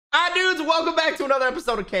Dudes, welcome back to another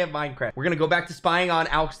episode of Camp Minecraft. We're gonna go back to spying on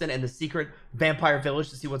Alxton and the secret vampire village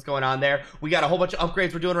to see what's going on there. We got a whole bunch of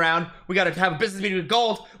upgrades we're doing around. We gotta have a business meeting with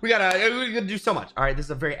Gold. We gotta do so much. All right, this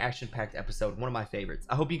is a very action-packed episode, one of my favorites.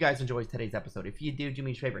 I hope you guys enjoyed today's episode. If you do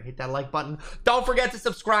me a favor, hit that like button. Don't forget to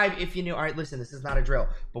subscribe if you're new. All right, listen, this is not a drill,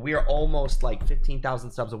 but we are almost like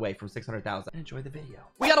 15,000 subs away from 600,000. Enjoy the video.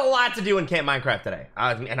 We got a lot to do in Camp Minecraft today,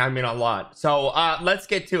 and I mean a lot. So let's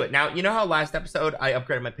get to it. Now, you know how last episode I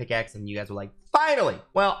upgraded my pickaxe and you guys were like, finally.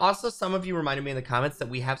 Well, also some of you reminded me in the comments that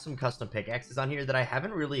we have some custom pickaxes on here that I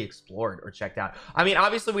haven't really explored or checked out. I mean,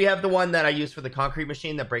 obviously we have the one that I use for the concrete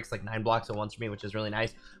machine that breaks like 9 blocks at once for me, which is really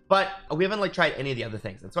nice, but we haven't like tried any of the other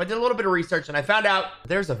things. And so I did a little bit of research and I found out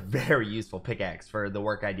there's a very useful pickaxe for the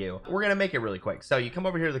work I do. We're gonna make it really quick. So you come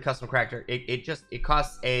over here to the custom crafter. It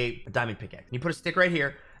costs a diamond pickaxe. You put a stick right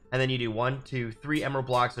here, and then you do 1, 2, 3 emerald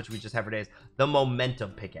blocks, which we just have for days. The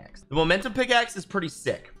momentum pickaxe. The momentum pickaxe is pretty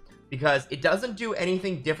sick because it doesn't do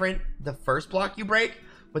anything different the first block you break,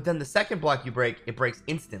 but then the second block you break, it breaks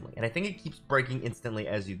instantly. And I think it keeps breaking instantly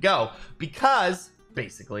as you go because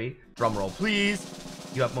basically, drum roll please,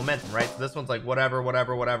 you have momentum, right? So this one's like whatever.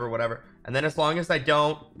 And then as long as I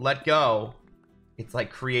don't let go, it's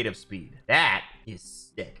like creative speed. That is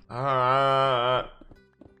sick. Why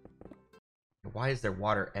is there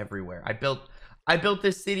water everywhere? I built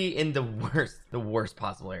this city in the worst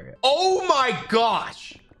possible area. Oh my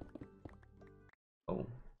gosh. Oh,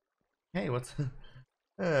 hey, what's we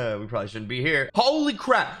probably shouldn't be here. Holy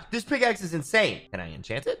crap, this pickaxe is insane. Can I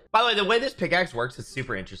enchant it? By the way, the way this pickaxe works is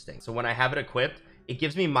super interesting. So when I have it equipped, it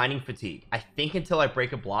gives me mining fatigue, I think, until I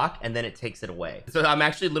break a block, and then it takes it away. So I'm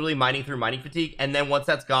actually literally mining through mining fatigue, and then once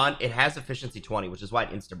that's gone, it has efficiency 20, which is why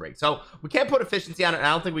it insta breaks. So we can't put efficiency on it, and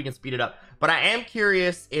I don't think we can speed it up, but I am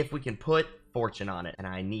curious if we can put fortune on it. And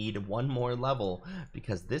I need one more level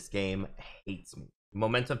because this game hates me.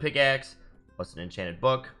 Momentum pickaxe plus an enchanted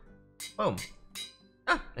book. Boom.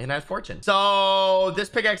 And that's fortune. So this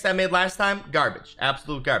pickaxe I made last time, garbage,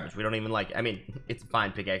 absolute garbage. We don't even like it. I mean, it's a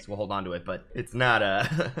fine pickaxe, we'll hold on to it, but it's not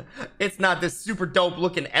it's not this super dope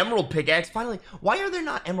looking emerald pickaxe. Finally, why are there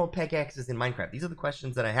not emerald pickaxes in Minecraft? These are the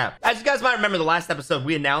questions that I have. As you guys might remember, the last episode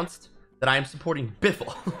we announced that I am supporting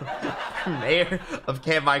Biffle, mayor of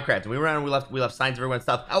Camp Minecraft. We were around and we left signs everywhere and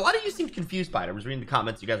stuff. A lot of you seemed confused by it. I was reading the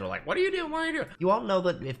comments. You guys were like, what are you doing? What are you doing? You all know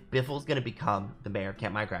that if Biffle's gonna become the mayor of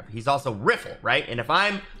Camp Minecraft, he's also Riffle, right? And if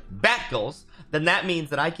I'm Batgirls, then that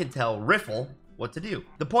means that I can tell Riffle what to do.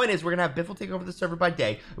 The point is we're gonna have Biffle take over the server by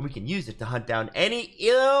day, and we can use it to hunt down any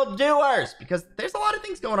ill-doers, because there's a lot of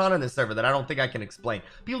things going on in this server that I don't think I can explain.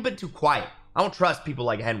 People have been too quiet. I don't trust people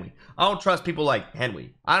like Henry. I don't trust people like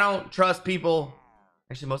Henry. I don't trust people.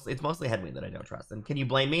 Actually, it's mostly Henry that I don't trust. And can you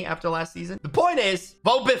blame me after last season? The point is,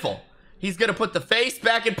 vote Biffle. He's gonna put the face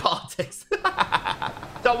back in politics.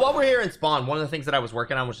 So while we're here in spawn, one of the things that I was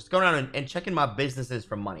working on was just going around and checking my businesses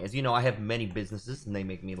for money. As you know, I have many businesses and they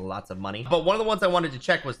make me lots of money. But one of the ones I wanted to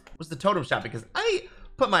check was the totem shop, because I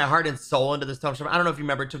put my heart and soul into this totem shop. I don't know if you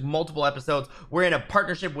remember, it took multiple episodes. We're in a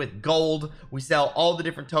partnership with Gold. We sell all the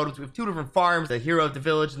different totems. We have 2 different farms, the hero of the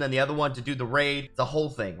village and then the other one to do the raid. It's a whole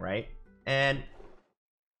thing, right? And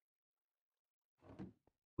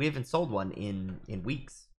we haven't sold one in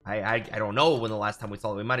weeks. I don't know when the last time we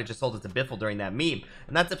sold it. We might have just sold it to Biffle during that meme,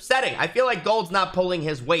 and that's upsetting. I feel like Gold's not pulling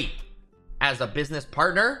his weight as a business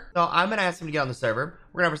partner. So I'm gonna ask him to get on the server.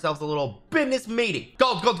 We're gonna have ourselves a little business meeting.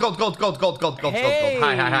 Gold. Hey.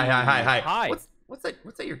 Hi. What's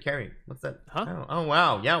that you're carrying? What's that? Huh? Oh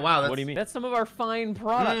wow. Yeah, wow. What do you mean? That's some of our fine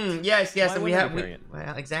products. Yes, Why and we wouldn't have I carry it?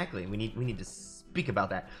 well, exactly. We need to speak about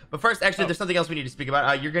that. But first, actually, there's something else we need to speak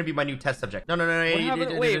about. You're gonna be my new test subject. No.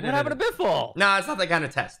 Wait, what happened to Biffle? No, it's not that kind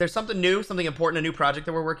of test. There's something new, something important, a new project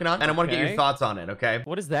that we're working on, and I want to get your thoughts on it, okay?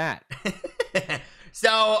 What is that? So,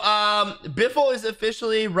 Biffle is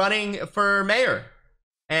officially running for mayor,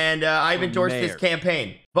 and I've endorsed his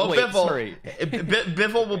campaign. Vote Biffle. Sorry.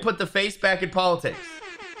 Biffle will put the face back in politics.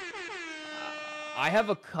 I have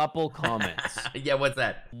a couple comments. Yeah, what's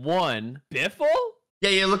that? One, Biffle?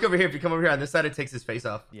 Yeah, look over here. If you come over here on this side, it takes his face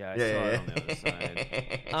off. Yeah, I saw it on the other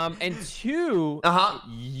side. And two,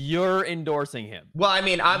 you're endorsing him. Well, I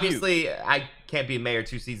mean, obviously, I can't be mayor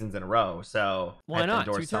 2 seasons in a row, so why not?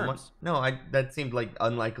 2 someone. terms. No, that seemed like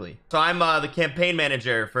unlikely. So I'm the campaign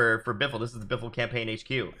manager for Biffle. This is the Biffle campaign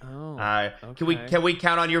HQ. Oh, okay. Can we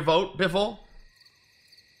count on your vote, Biffle?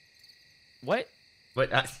 What?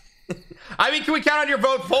 But I mean, can we count on your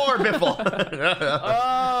vote for Biffle?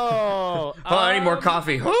 I need more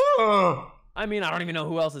coffee. I mean, I don't even know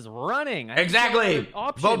who else is running. Exactly.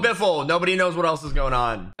 Vote Biffle. Nobody knows what else is going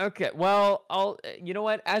on. Okay, well, you know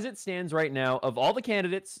what? As it stands right now, of all the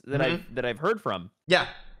candidates that I've heard from, yeah,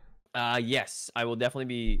 Yes, I will definitely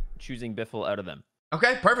be choosing Biffle out of them.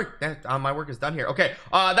 Okay, perfect. My work is done here. Okay,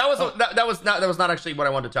 that was not actually what I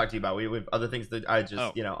wanted to talk to you about. We have other things that I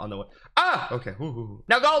just on the way. Okay. Ooh.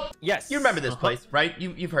 Now, Gold. Yes. You remember this place, right?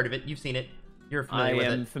 You've heard of it. You've seen it. You're familiar with it.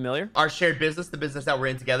 I am familiar. Our shared business, the business that we're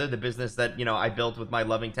in together, the business that I built with my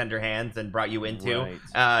loving, tender hands and brought you into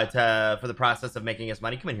for the process of making us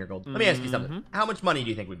money. Come in here, Gold. Let me ask you something. How much money do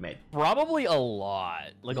you think we've made? Probably a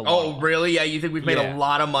lot. Like a lot. Oh, really? Yeah, you think we've made a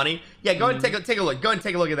lot of money? Yeah, go ahead and take a look. Go ahead and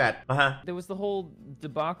take a look at that. There was the whole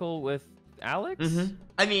debacle with Alex.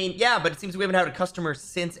 I mean, yeah, but it seems we haven't had a customer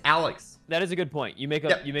since Alex. That is a good point. You make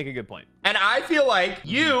a good point. And I feel like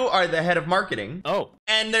you are the head of marketing. Oh.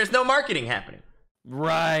 And there's no marketing happening.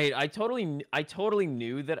 Right. I totally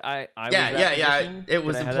knew that I was yeah. It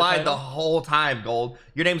was implied the whole time, Gold.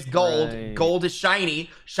 Your name's Gold. Right. Gold is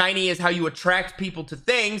shiny. Shiny is how you attract people to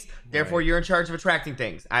things. Therefore, you're in charge of attracting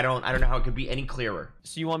things. I don't know how it could be any clearer.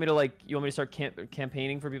 So you want me to start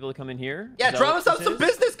campaigning for people to come in here? Yeah, draw us up some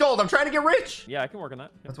business, Gold. I'm trying to get rich. Yeah, I can work on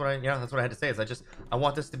that. That's what I had to say. Is I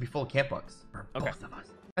want this to be full of camp bucks for both of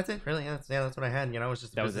us. That's it, really. That's what I had. It was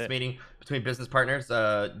just a business meeting between business partners.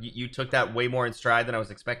 You took that way more in stride than I was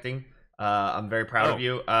expecting. I'm very proud of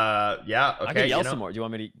you. Yeah. Okay. I can yell some more. Do you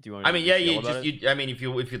want me to? I mean, yeah.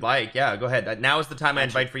 If you'd like, yeah. Go ahead. Now is the time I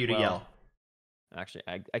invite for you to yell. Actually,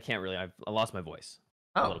 I can't really. I lost my voice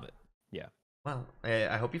a little bit. Yeah. Well,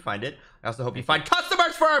 I hope you find it. I also hope you find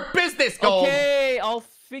customers for our business, Gold. Okay, I'll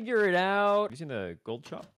figure it out. Have you seen the gold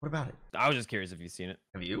shop? What about it? I was just curious if you've seen it.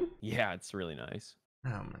 Have you? Yeah, it's really nice. Oh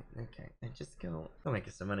my, okay. Just go make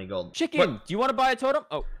us some money, Gold. Chicken, do you want to buy a totem?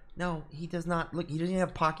 Oh. No, he does not. Look, he doesn't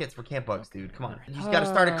have pockets for camp bugs, dude. Come on. You just got to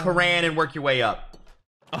start a Koran and work your way up.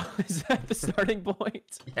 Oh, is that the starting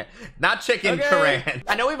point? Yeah, not chicken, Koran.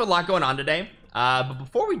 I know we have a lot going on today, but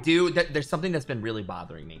before we do, there's something that's been really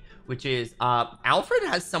bothering me, which is Alfred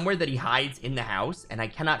has somewhere that he hides in the house, and I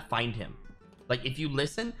cannot find him. Like, if you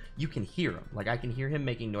listen, you can hear him. Like, I can hear him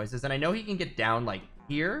making noises, and I know he can get down, like,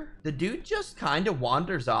 here. The dude just kind of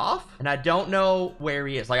wanders off, and I don't know where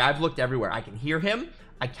he is. Like, I've looked everywhere. I can hear him.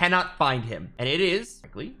 I cannot find him, and it is,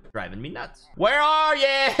 frankly, driving me nuts. Where are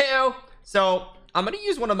you? So I'm going to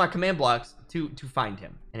use one of my command blocks to find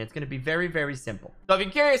him, and it's going to be very, very simple. So if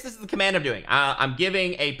you're curious, this is the command I'm doing. I'm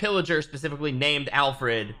giving a pillager specifically named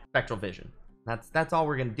Alfred spectral vision. That's all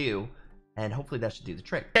we're going to do, and hopefully that should do the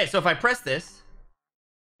trick. Okay, so if I press this,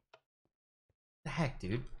 what the heck,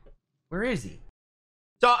 dude? Where is he?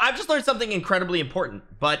 So I've just learned something incredibly important,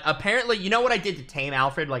 but apparently, you know what I did to tame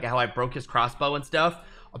Alfred, like how I broke his crossbow and stuff?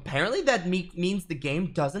 Apparently that means the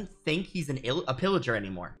game doesn't think he's a pillager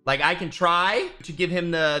anymore. Like, I can try to give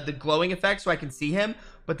him the glowing effect so I can see him,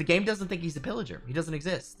 but the game doesn't think he's a pillager. He doesn't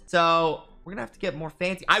exist. So we're gonna have to get more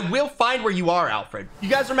fancy. I will find where you are, Alfred. You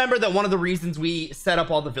guys remember that one of the reasons we set up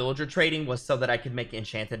all the villager trading was so that I could make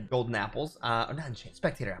enchanted golden apples. Not enchanted,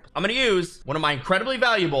 spectator apples. I'm gonna use one of my incredibly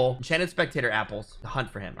valuable enchanted spectator apples to hunt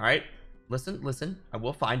for him, all right? Listen, I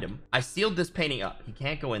will find him. I sealed this painting up. He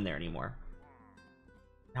can't go in there anymore.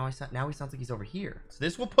 Now he sounds like he's over here. So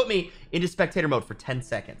this will put me into spectator mode for 10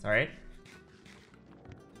 seconds, all right?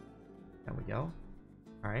 There we go.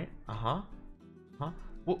 All right,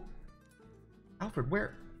 Well, Alfred,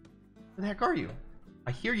 where the heck are you?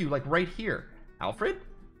 I hear you, like, right here. Alfred?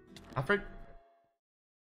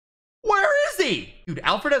 Where is he? Dude,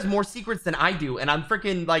 Alfred has more secrets than I do, and I'm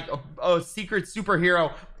freaking, like, a secret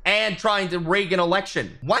superhero and trying to rig an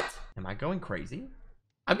election. What? Am I going crazy?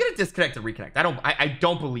 I'm gonna disconnect and reconnect. I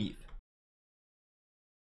don't believe.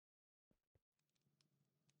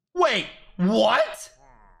 Wait, what?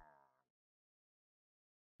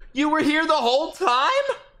 You were here the whole time?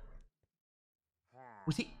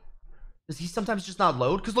 Does he sometimes just not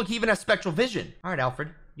load? Because look, he even has spectral vision. All right, Alfred,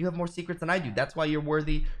 you have more secrets than I do. That's why you're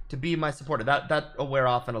worthy to be my supporter. That'll wear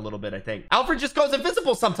off in a little bit, I think. Alfred just goes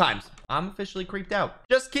invisible sometimes. I'm officially creeped out.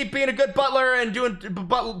 Just keep being a good butler and doing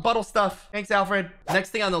buttle stuff. Thanks, Alfred.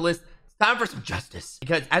 Next thing on the list, time for some justice.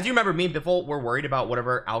 Because as you remember, me and Biffle were worried about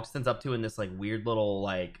whatever Alxton's up to in this, like, weird little,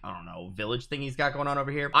 like, I don't know, village thing he's got going on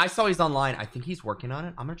over here. I saw he's online. I think he's working on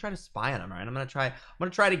it. I'm gonna try to spy on him, right? I'm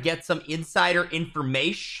gonna try to get some insider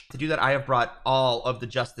information. To do that, I have brought all of the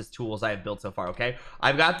justice tools I have built so far, okay?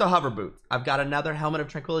 I've got the hover boots. I've got another helmet of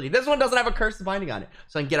tranquility. This one doesn't have a curse binding on it,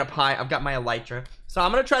 so I can get up high. I've got my elytra. So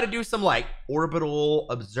I'm gonna try to do some, like, orbital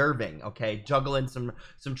observing, okay? Juggling some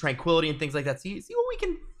tranquility and things like that. See what we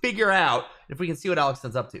can figure out, if we can see what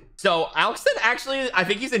Alxton's up to. So Alxton, actually, I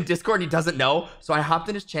think he's in Discord and he doesn't know. So I hopped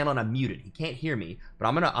in his channel and I'm muted. He can't hear me, but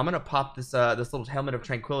I'm gonna pop this little helmet of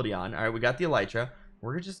tranquility on. All right, we got the elytra.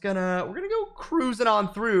 We're gonna go cruising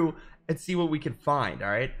on through and see what we can find. All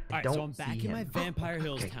right. All right, so I'm back in my Vampire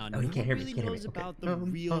Hills town. No, you can't hear me. Nobody knows about the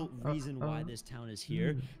real reason why this town is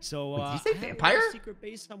here. So did you say vampire? I have a secret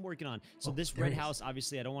base I'm working on. So this red house,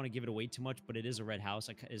 obviously, I don't want to give it away too much, but it is a red house.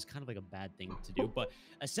 It's kind of like a bad thing to do. But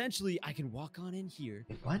essentially, I can walk on in here.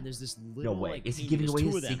 What? And there's this little. No way. Like, is he giving away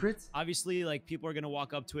his secrets? Obviously, like people are gonna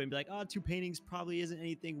walk up to it and be like, "Oh, 2 paintings probably isn't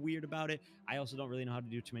anything weird about it." I also don't really know how to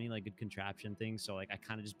do too many like good contraption things, so like I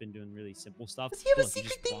kind of just been doing really simple stuff. Does he have a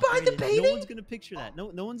secret thing behind the painting? No one's gonna picture that.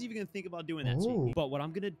 No one's even gonna think about doing that. So, but what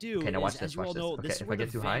I'm gonna do is, as you all know, this is where the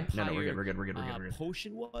vampire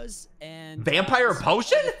potion was, and vampire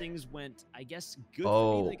potion things went, I guess, good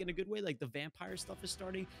for me, like in a good way. Like the vampire stuff is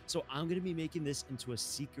starting, so I'm gonna be making this into a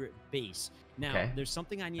secret base. Now, there's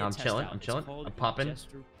something I need to test out. I'm chilling. I'm popping.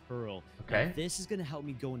 Jester Pearl. Okay. Now, this is gonna help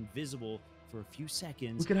me go invisible for a few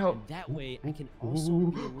seconds. Look at how that way I can also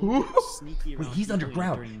be a little bit sneaky around. Wait, he's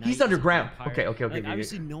underground. He's underground. Okay. Like,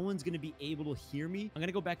 obviously, no one's gonna be able to hear me. I'm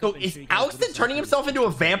gonna go back up. So is Alston turning himself into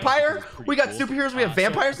a vampire? We got superheroes. We have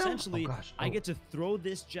vampires now. Essentially, I get to throw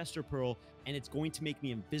this Jester Pearl, and it's going to make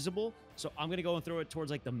me invisible. So I'm gonna go and throw it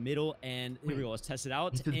towards like the middle, and here we go. Let's test it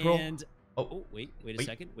out. And wait a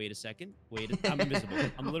second. I'm invisible.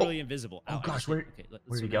 I'm literally invisible. Oh gosh, where'd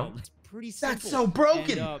he go? It's pretty simple. That's so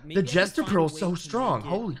broken. The Jester Pearl is so strong.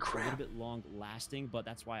 Holy crap. A little bit long lasting, but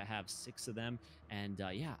that's why I have 6 of them. And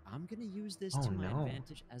yeah, I'm gonna use this to my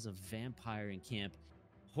advantage as a vampire in camp.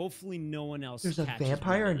 Hopefully, no one else. There's a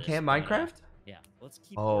vampire in Camp Minecraft. Yeah, let's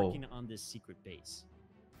keep working on this secret base.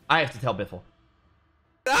 I have to tell Biffle.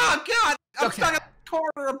 Oh God! I'm stuck in the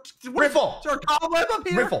corner of Riffle. Is there a cobweb up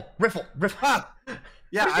here? Riffle.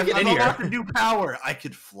 Yeah, I've unlocked a new power. I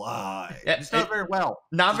could fly. It's not very well.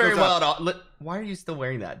 Not very well at all. Why are you still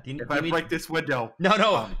wearing that? If I break this window.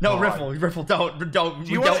 No, Riffle, don't.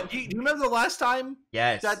 Do you remember the last time?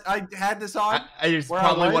 Yes. That I had this on? It's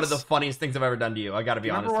probably one of the funniest things I've ever done to you. I gotta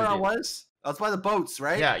be honest with you. Remember where I was? I was by the boats,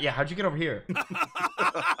 right? Yeah. How'd you get over here?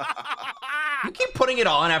 You keep putting it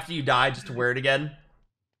on after you die just to wear it again.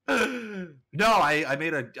 No, I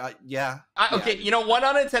made a okay, you know, one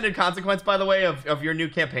unintended consequence, by the way, of your new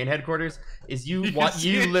campaign headquarters is you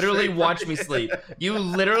literally watch me sleep. You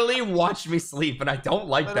literally watch me sleep, and I don't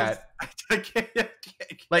like that. I can't.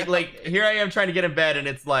 Like here I am trying to get in bed, and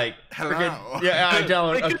it's like, yeah, I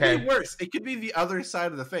don't. It could be worse. It could be the other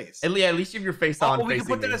side of the face. At least you have your face on. We can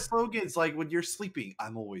put that as slogans, like when you're sleeping,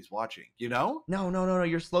 I'm always watching. You know? No.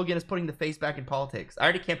 Your slogan is putting the face back in politics. I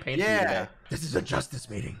already campaigned for you today. This is a justice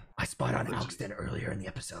meeting. I spied on Alston earlier in the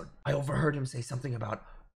episode. I overheard him say something about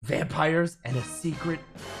vampires and a secret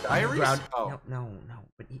diaries. No.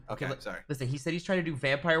 But sorry. Listen, he said he's trying to do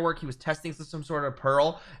vampire work. He was testing some sort of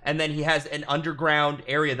pearl, and then he has an underground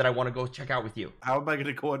area that I want to go check out with you. How am I going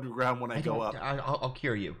to go underground when I go up? I'll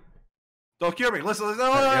cure you. Don't cure me. Listen.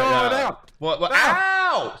 No. What?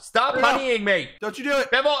 Ow! Stop honeying me. Don't you do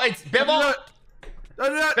it. Bibble, it's Bibble.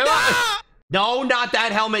 Don't do it. No, not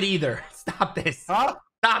that helmet either. Stop this. Huh?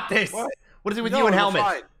 Stop this. What is it with you and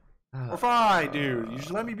helmets? We're fine, dude. You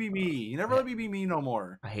just let me be me. You never let me be me no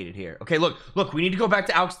more. I hate it here. Okay, look. We need to go back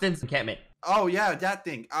to Alston's encampment. Oh yeah, that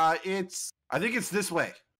thing. I think it's this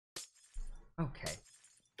way. Okay.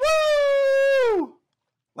 Woo!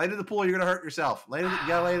 Lay to the pool. You're gonna hurt yourself. You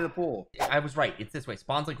gotta lay to the pool. I was right. It's this way.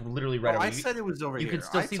 Spawn's like literally right over. I said it was over here. You can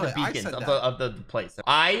still see the beacons of the place.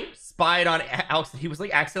 I spied on Alston. He was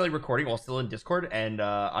like accidentally recording while still in Discord, and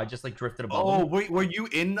I just like drifted above him. Oh wait, were you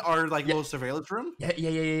in our little surveillance room?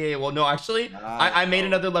 Yeah. Well, no, actually, I made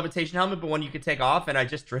another levitation helmet, but one you could take off, and I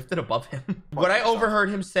just drifted above him. What I overheard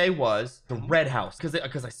him say was the red house,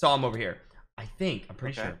 because I saw him over here. I'm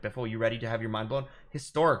pretty sure. Biffle, you ready to have your mind blown?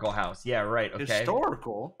 Historical house. Yeah, right. Okay.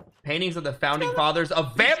 Historical? Paintings of the founding fathers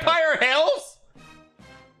of Vampire Hills?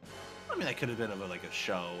 I mean, that could have been like a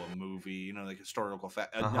show, a movie, you know, like historical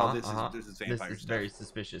fact. No, this is vampire This is very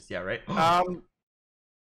suspicious. Yeah, right?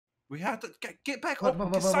 We have to get back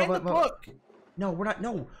home. Sign the book. No, we're not.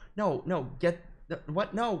 No. Get the,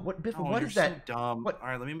 what? No, what? Biffle, what is that? So dumb. What? All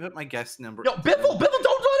right, let me put my guest number. No, Biffle, don't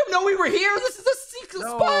let him know we were here. This is a secret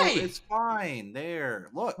spy. It's fine. There.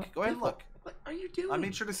 Look. Go ahead and look. What are you doing? I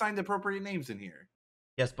made sure to sign the appropriate names in here.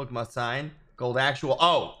 Yes, book must sign. Gold actual.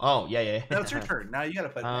 Oh, yeah. No, it's your turn. Now you gotta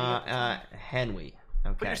put. Henry.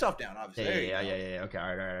 Okay. Put yourself down, obviously. Yeah. Okay,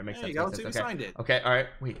 all right. Makes sense. Let's see who signed it. Okay, all right.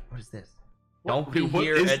 Wait, what is this? Don't be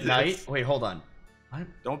here at night. Wait, hold on.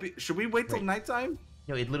 Don't be. Should we wait till nighttime?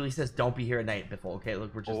 No, it literally says don't be here at night, Biffle. Okay,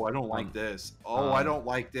 look, we're just. Oh, I don't like this. I don't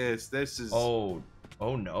like this. This is.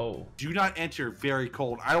 Oh no. Do not enter. Very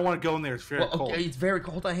cold. I don't want to go in there. It's very cold. Okay, it's very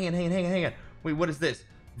cold. Hold on, hang on. Wait, what is this?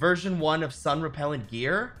 Version 1 of sun repellent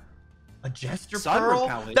gear? A Jester Pearl?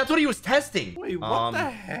 That's what he was testing. Wait, what the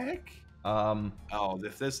heck? Oh,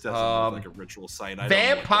 if this doesn't look like a ritual site, I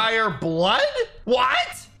vampire don't know blood?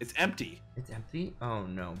 What? it's empty. It's empty? Oh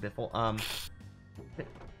no, Biffle.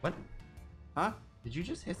 What? Huh? Did you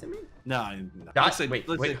just hiss at me? No.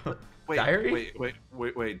 Wait, diary?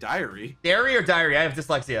 Wait, diary? Diary or diary? I have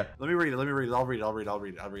dyslexia. Let me read it. I'll read it.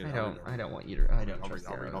 I don't want you to. I don't trust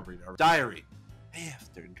you. I'll read it. Diary.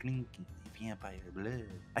 After drinking the vampire blood,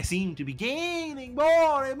 I seem to be gaining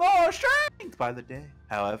more and more strength by the day.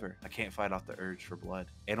 However, I can't fight off the urge for blood.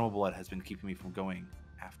 Animal blood has been keeping me from going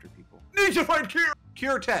after people. Need to find cure.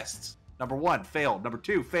 Cure tests. Number 1, failed. Number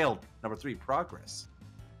 2, failed. Number 3, progress.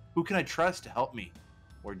 Who can I trust to help me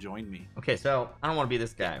or join me? Okay, so I don't want to be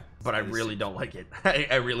this guy, but I really don't like it.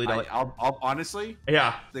 I really don't. I'll honestly.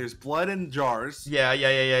 Yeah. There's blood in jars. Yeah.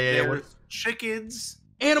 There were chickens.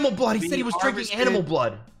 Animal blood. He said he was drinking animal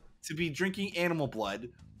blood. To be drinking animal blood.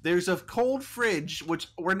 There's a cold fridge, which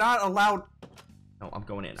we're not allowed. No, I'm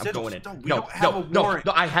going in. No,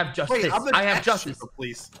 I have justice. Wait, I have justice.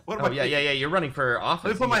 Please. Oh, yeah. You're running for office.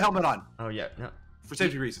 Let me put my helmet on. Oh, yeah. No. For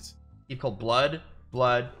safety reasons. You called blood.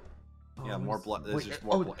 Yeah, more blood. There's just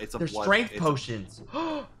more blood. It's a there's blood. Strength potions.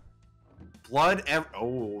 Blood.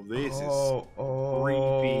 This is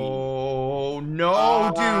creepy. Oh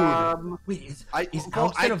no, dude. Wait, is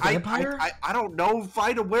Alex a vampire? I don't know.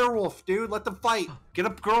 Fight a werewolf, dude. Let them fight. Get a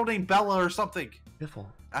girl named Bella or something. Biffle.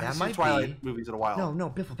 I haven't seen Twilight movies in a while. No,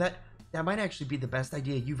 Biffle. That might actually be the best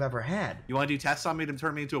idea you've ever had. You want to do tests on me to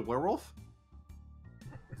turn me into a werewolf?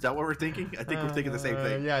 Is that what we're thinking? I think we're thinking the same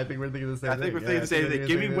thing. Yeah, I think we're thinking the same thing. I think we're thinking the same thing.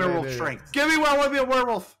 Give me werewolf strength. Give me I want to be a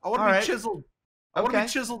werewolf. I want to be chiseled. I want to be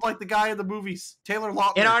chiseled like the guy in the movies. Taylor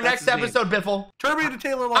Lautner. In our next episode, Biffle. Turn me into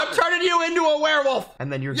Taylor Lautner. I'm turning you into a werewolf.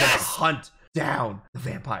 And then you're going to hunt down the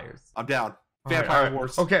vampires. I'm down. Vampire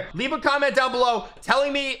Wars. Okay, leave a comment down below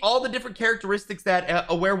telling me all the different characteristics that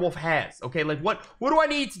a werewolf has. Okay, like what do I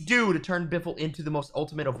need to do to turn Biffle into the most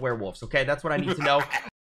ultimate of werewolves? Okay, that's what I need to know.